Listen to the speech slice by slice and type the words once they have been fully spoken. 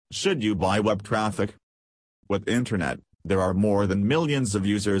Should you buy web traffic? With internet, there are more than millions of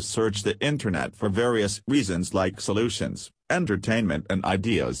users search the internet for various reasons like solutions, entertainment and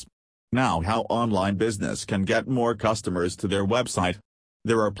ideas. Now how online business can get more customers to their website?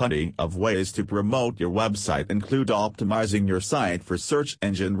 There are plenty of ways to promote your website, include optimizing your site for search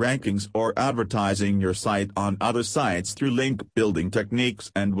engine rankings or advertising your site on other sites through link building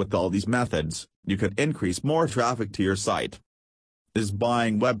techniques, and with all these methods, you can increase more traffic to your site. Is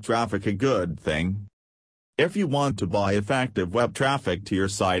buying web traffic a good thing? If you want to buy effective web traffic to your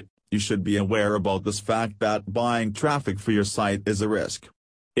site, you should be aware about this fact that buying traffic for your site is a risk.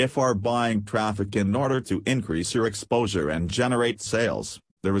 If you are buying traffic in order to increase your exposure and generate sales,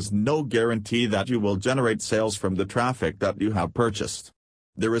 there is no guarantee that you will generate sales from the traffic that you have purchased.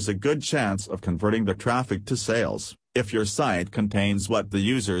 There is a good chance of converting the traffic to sales, if your site contains what the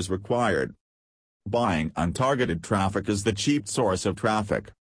users required. Buying untargeted traffic is the cheap source of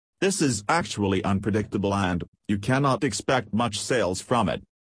traffic. This is actually unpredictable and you cannot expect much sales from it.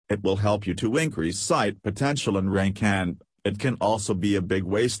 It will help you to increase site potential and rank, and it can also be a big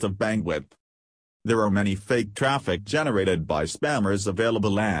waste of bandwidth. There are many fake traffic generated by spammers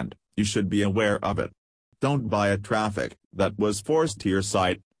available and you should be aware of it. Don't buy a traffic that was forced to your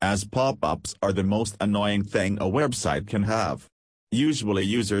site, as pop-ups are the most annoying thing a website can have. Usually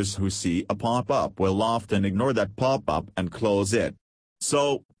users who see a pop-up will often ignore that pop-up and close it.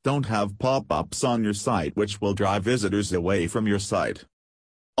 So, don't have pop-ups on your site which will drive visitors away from your site.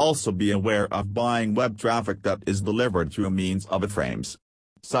 Also be aware of buying web traffic that is delivered through means of iframes.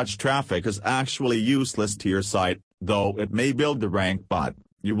 Such traffic is actually useless to your site, though it may build the rank, but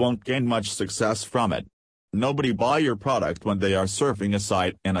you won't gain much success from it. Nobody buy your product when they are surfing a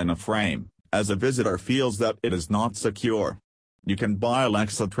site in an iframe, as a visitor feels that it is not secure. You can buy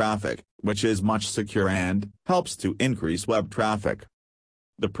Alexa traffic, which is much secure and helps to increase web traffic.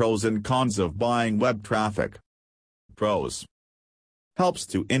 The pros and cons of buying web traffic. Pros. Helps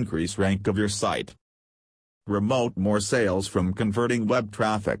to increase rank of your site. Promote more sales from converting web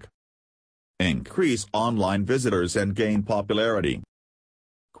traffic. Increase online visitors and gain popularity.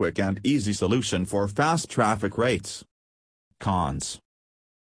 Quick and easy solution for fast traffic rates. Cons.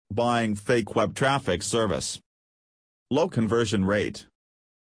 Buying fake web traffic service. Low conversion rate.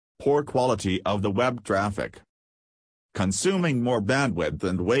 Poor quality of the web traffic. Consuming more bandwidth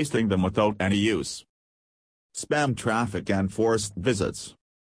and wasting them without any use. Spam traffic and forced visits.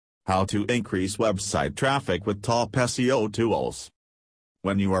 How to increase website traffic with top SEO tools.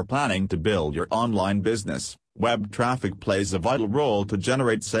 When you are planning to build your online business, web traffic plays a vital role to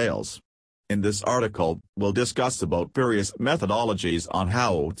generate sales. In this article, we'll discuss about various methodologies on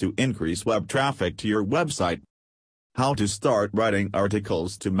how to increase web traffic to your website. How to start writing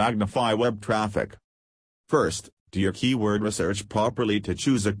articles to magnify web traffic. First, do your keyword research properly to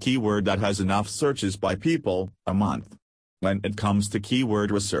choose a keyword that has enough searches by people a month. When it comes to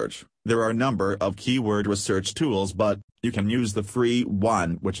keyword research, there are a number of keyword research tools, but you can use the free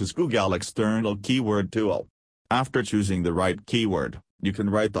one, which is Google External Keyword Tool. After choosing the right keyword, you can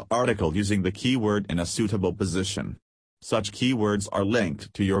write the article using the keyword in a suitable position. Such keywords are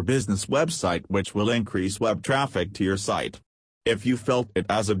linked to your business website, which will increase web traffic to your site. If you felt it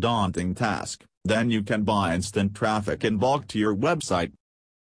as a daunting task, then you can buy instant traffic in bulk to your website.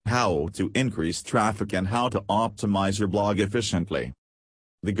 How to increase traffic and how to optimize your blog efficiently.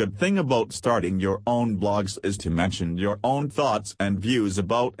 The good thing about starting your own blogs is to mention your own thoughts and views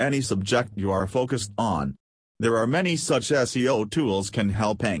about any subject you are focused on. There are many such SEO tools can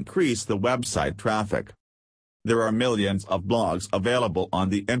help increase the website traffic. There are millions of blogs available on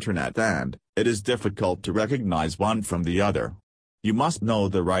the internet and it is difficult to recognize one from the other. You must know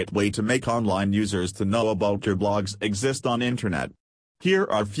the right way to make online users to know about your blogs exist on internet. Here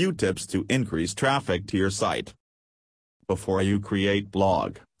are few tips to increase traffic to your site. Before you create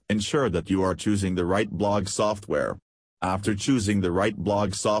blog, ensure that you are choosing the right blog software. After choosing the right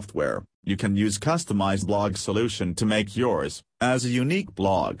blog software, you can use customized blog solution to make yours as a unique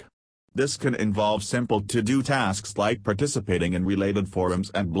blog. This can involve simple to-do tasks like participating in related forums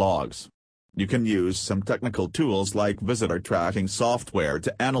and blogs. You can use some technical tools like visitor tracking software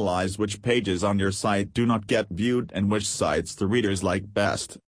to analyze which pages on your site do not get viewed and which sites the readers like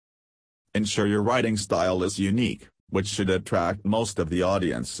best. Ensure your writing style is unique, which should attract most of the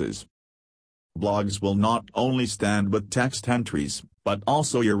audiences. Blogs will not only stand with text entries, but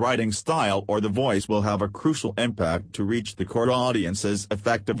also your writing style or the voice will have a crucial impact to reach the core audiences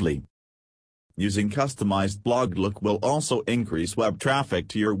effectively. Using customized blog look will also increase web traffic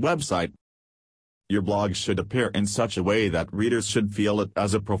to your website. Your blog should appear in such a way that readers should feel it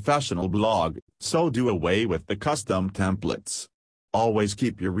as a professional blog, so do away with the custom templates. Always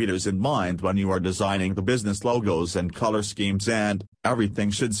keep your readers in mind when you are designing the business logos and color schemes, and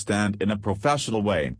everything should stand in a professional way.